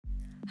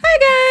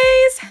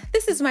Hi guys!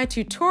 This is my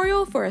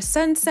tutorial for a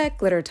sunset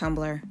glitter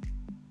tumbler.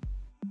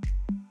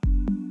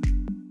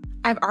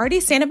 I've already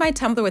sanded my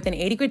tumbler with an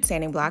 80 grit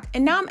sanding block,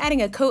 and now I'm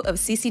adding a coat of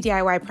CC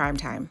DIY Prime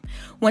Time.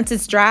 Once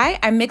it's dry,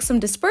 I mix some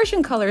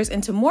dispersion colors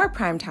into more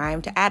Prime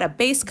Time to add a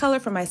base color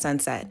for my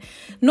sunset.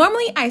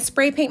 Normally I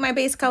spray paint my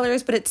base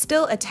colors, but it's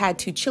still a tad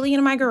too chilly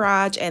in my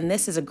garage, and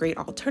this is a great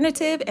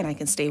alternative and I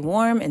can stay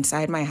warm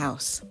inside my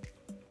house.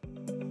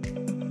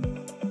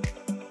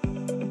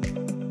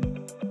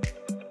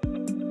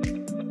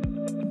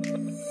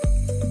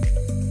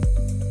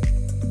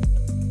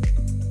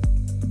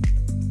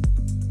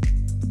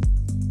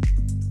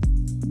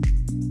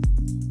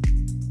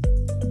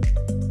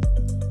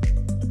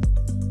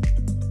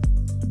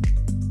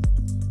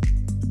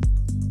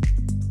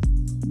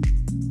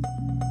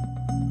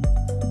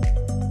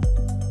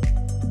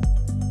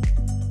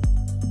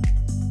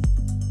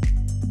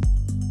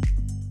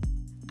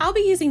 I'll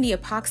be using the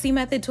epoxy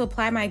method to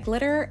apply my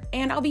glitter,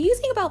 and I'll be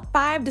using about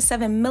 5 to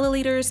 7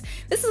 milliliters.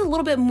 This is a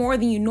little bit more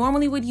than you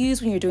normally would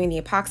use when you're doing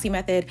the epoxy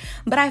method,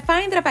 but I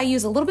find that if I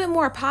use a little bit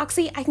more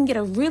epoxy, I can get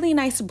a really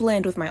nice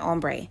blend with my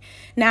ombre.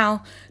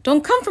 Now,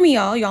 don't come for me,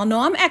 y'all. Y'all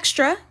know I'm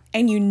extra.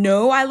 And you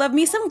know I love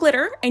me some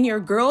glitter, and your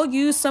girl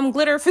used some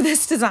glitter for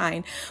this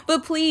design.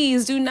 But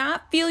please do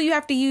not feel you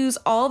have to use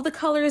all of the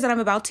colors that I'm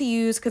about to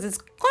use because it's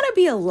gonna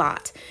be a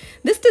lot.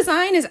 This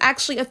design is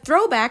actually a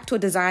throwback to a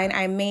design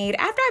I made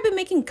after I've been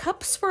making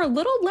cups for a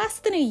little less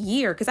than a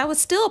year because I was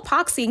still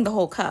epoxying the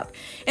whole cup.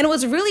 And it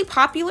was really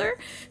popular,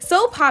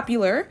 so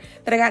popular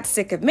that I got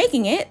sick of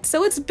making it.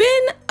 So it's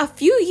been a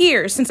few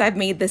years since I've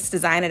made this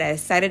design and I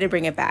decided to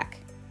bring it back.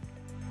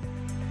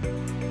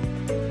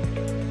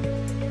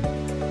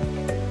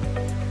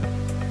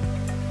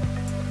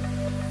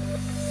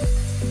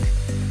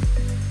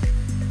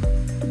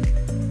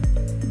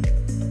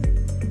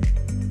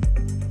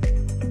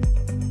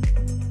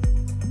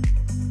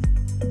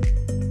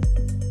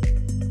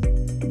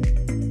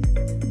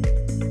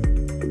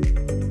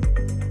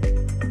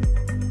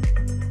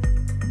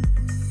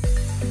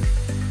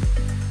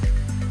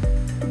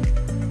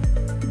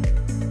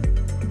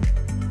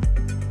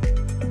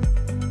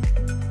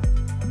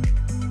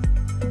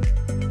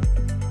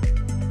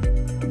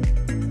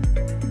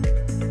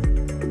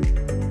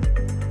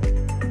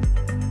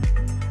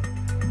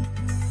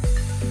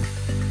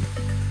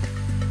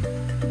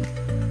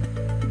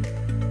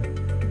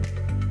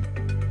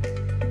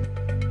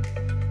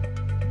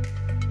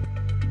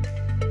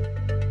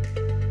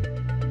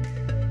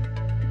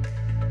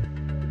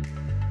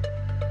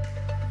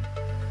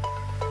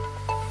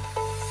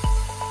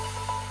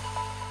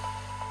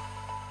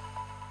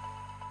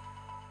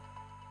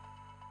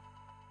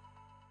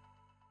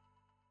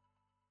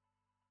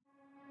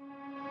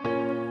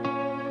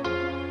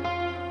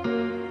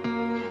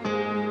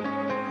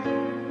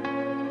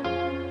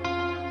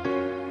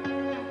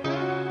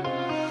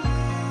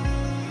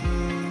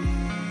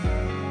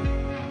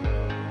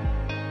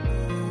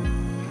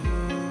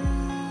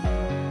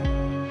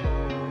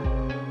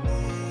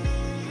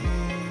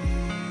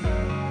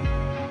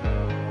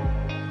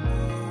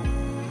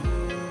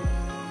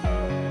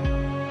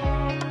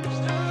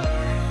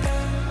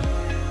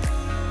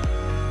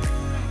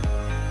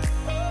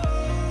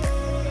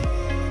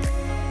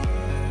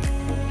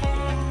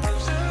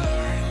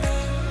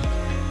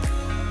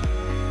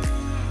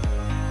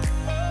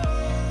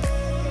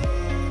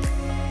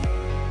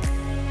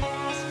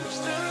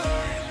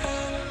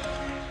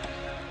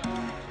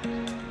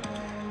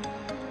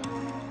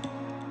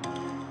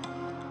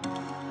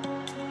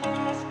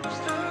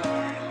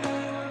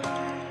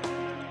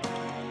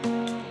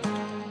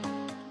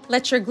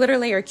 Let your glitter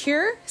layer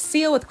cure,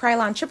 seal with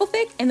Krylon Triple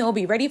Thick, and then we'll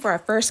be ready for our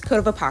first coat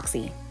of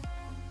epoxy.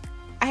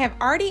 I have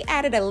already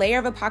added a layer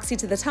of epoxy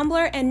to the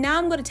tumbler, and now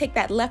I'm going to take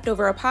that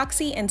leftover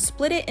epoxy and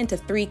split it into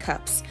 3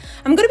 cups.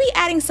 I'm going to be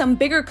adding some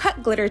bigger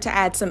cut glitter to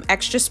add some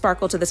extra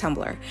sparkle to the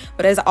tumbler.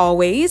 But as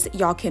always,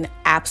 y'all can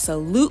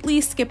absolutely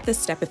skip this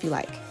step if you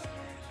like.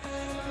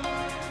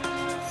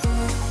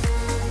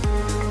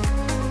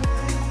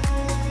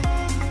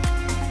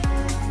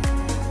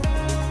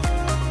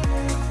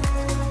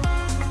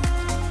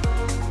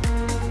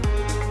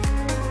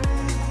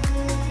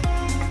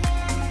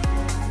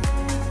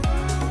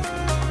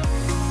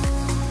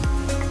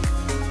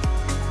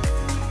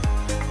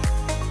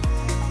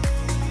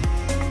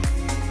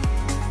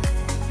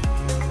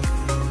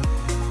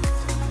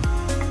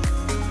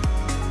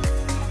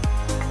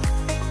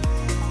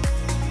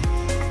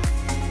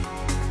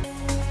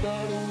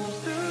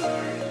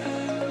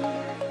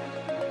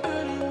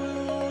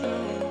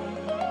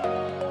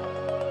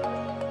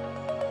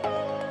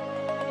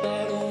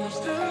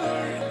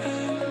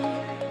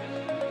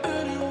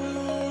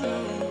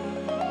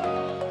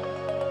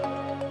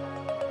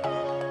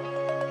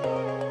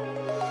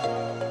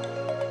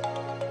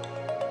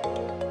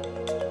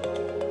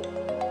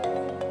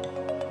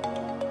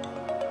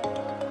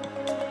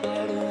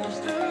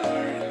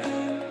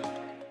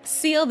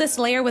 Seal this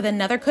layer with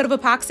another coat of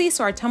epoxy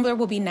so our tumbler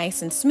will be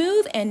nice and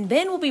smooth, and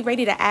then we'll be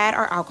ready to add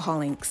our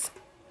alcohol inks.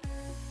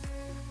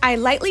 I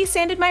lightly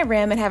sanded my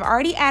rim and have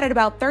already added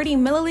about 30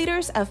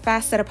 milliliters of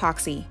fast set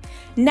epoxy.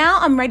 Now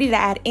I'm ready to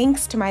add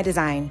inks to my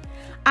design.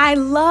 I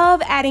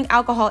love adding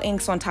alcohol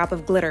inks on top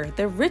of glitter.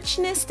 The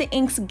richness the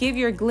inks give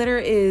your glitter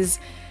is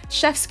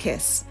chef's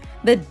kiss.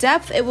 The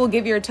depth it will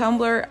give your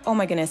tumbler, oh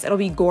my goodness, it'll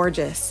be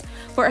gorgeous.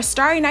 For a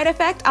starry night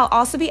effect, I'll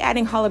also be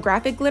adding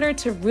holographic glitter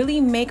to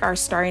really make our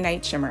starry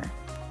night shimmer.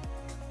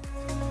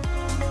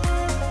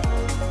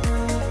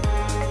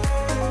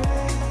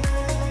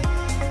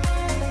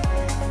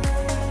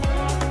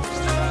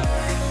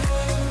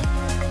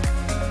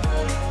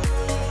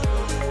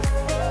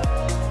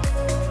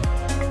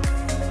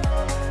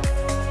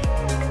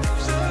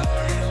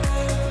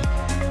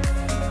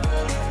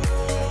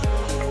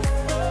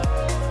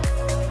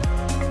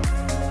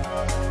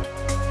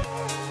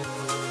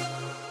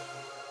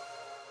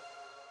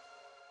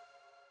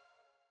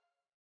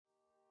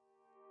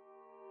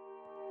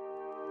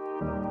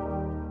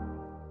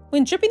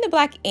 When dripping the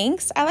black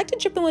inks, I like to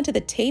drip them into the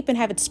tape and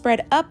have it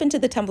spread up into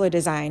the tumbler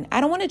design. I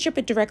don't want to drip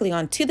it directly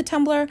onto the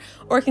tumbler,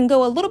 or it can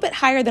go a little bit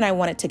higher than I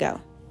want it to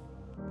go.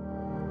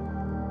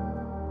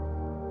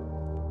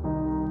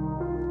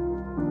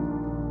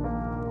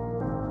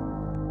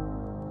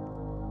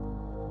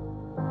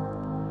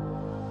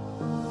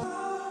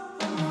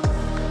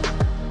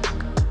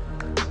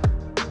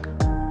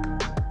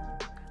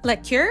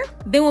 Let cure,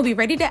 then we'll be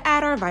ready to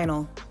add our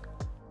vinyl.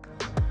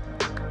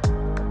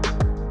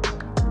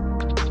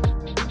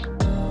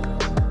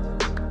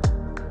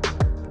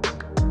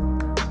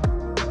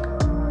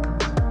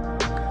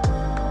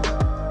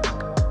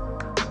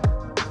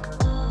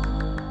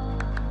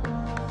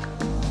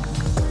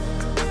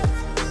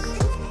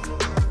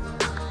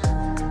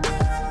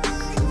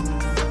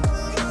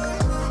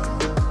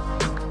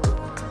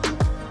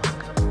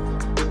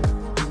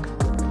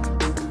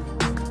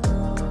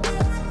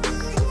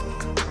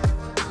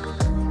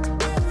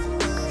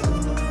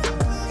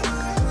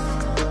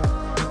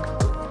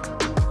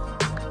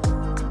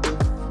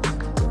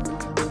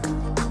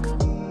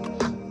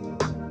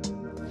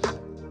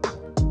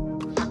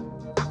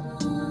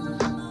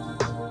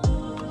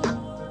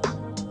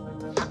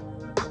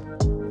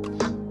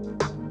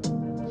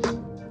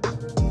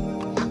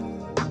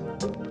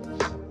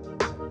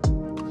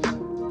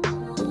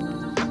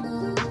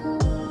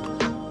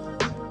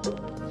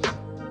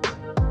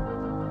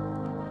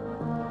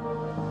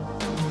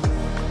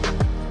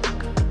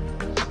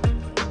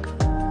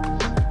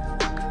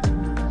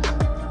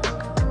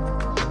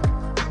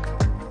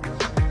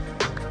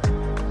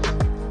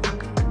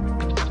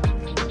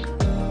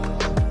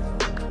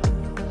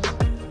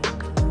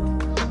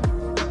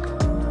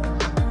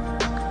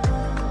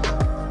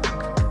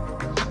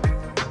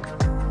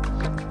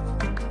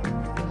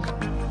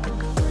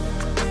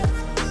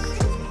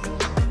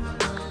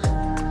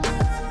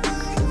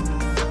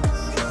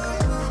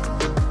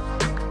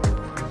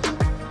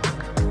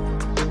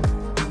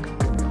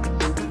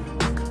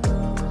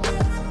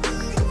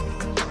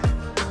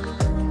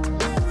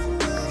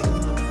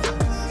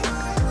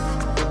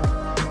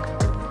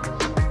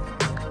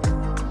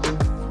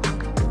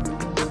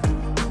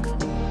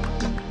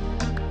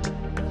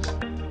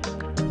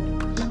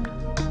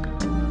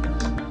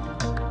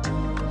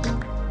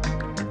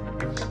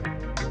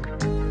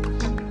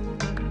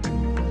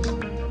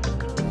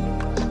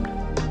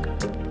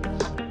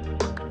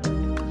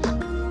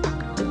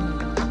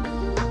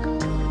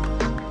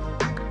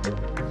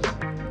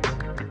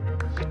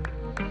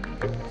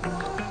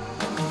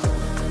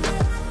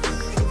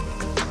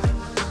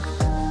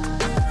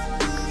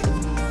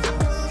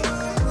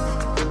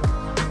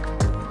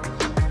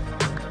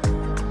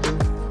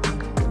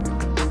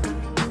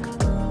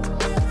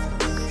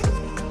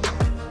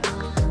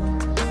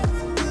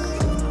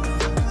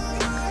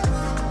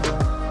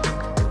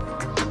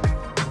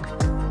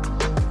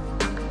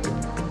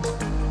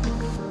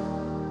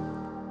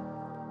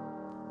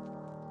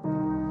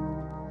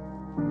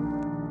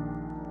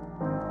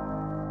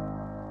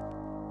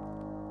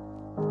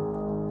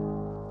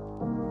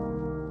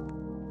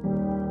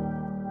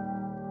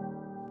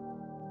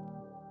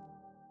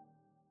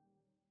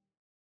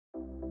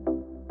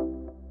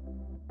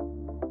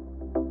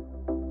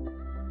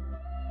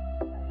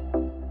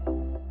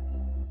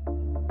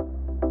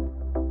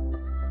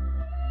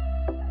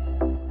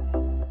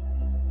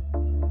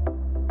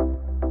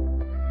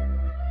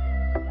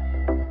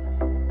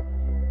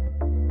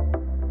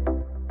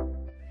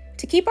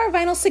 To keep our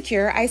vinyl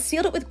secure, I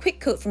sealed it with Quick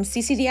Coat from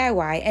CC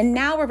DIY, and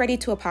now we're ready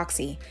to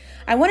epoxy.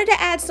 I wanted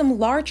to add some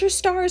larger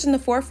stars in the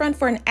forefront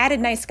for an added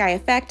night sky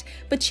effect,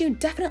 but you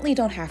definitely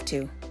don't have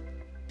to.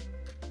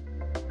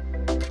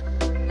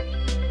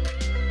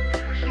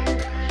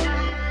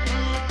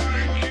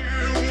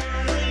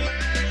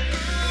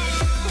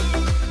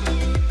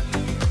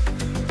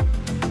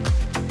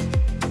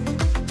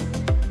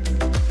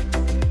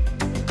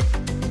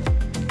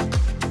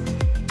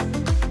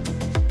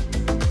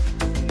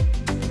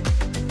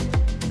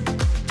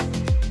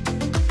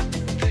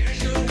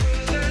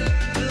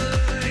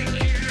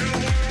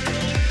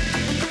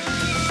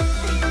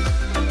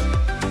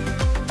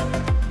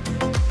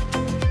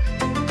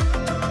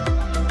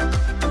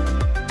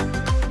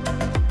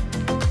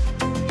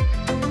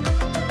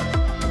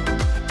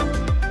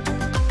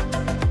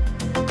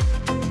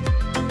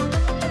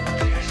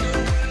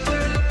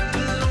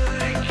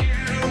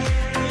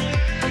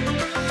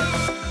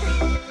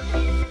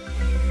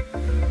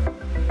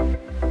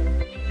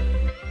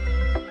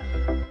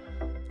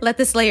 Let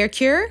this layer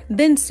cure,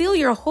 then seal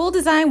your whole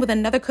design with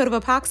another coat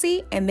of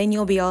epoxy, and then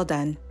you'll be all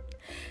done.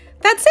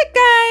 That's it,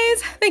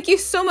 guys! Thank you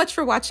so much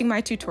for watching my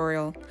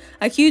tutorial.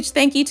 A huge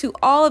thank you to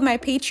all of my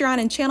Patreon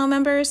and channel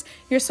members.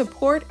 Your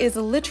support is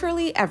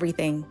literally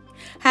everything.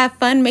 Have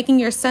fun making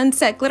your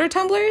sunset glitter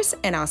tumblers,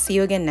 and I'll see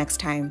you again next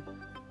time.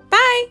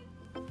 Bye!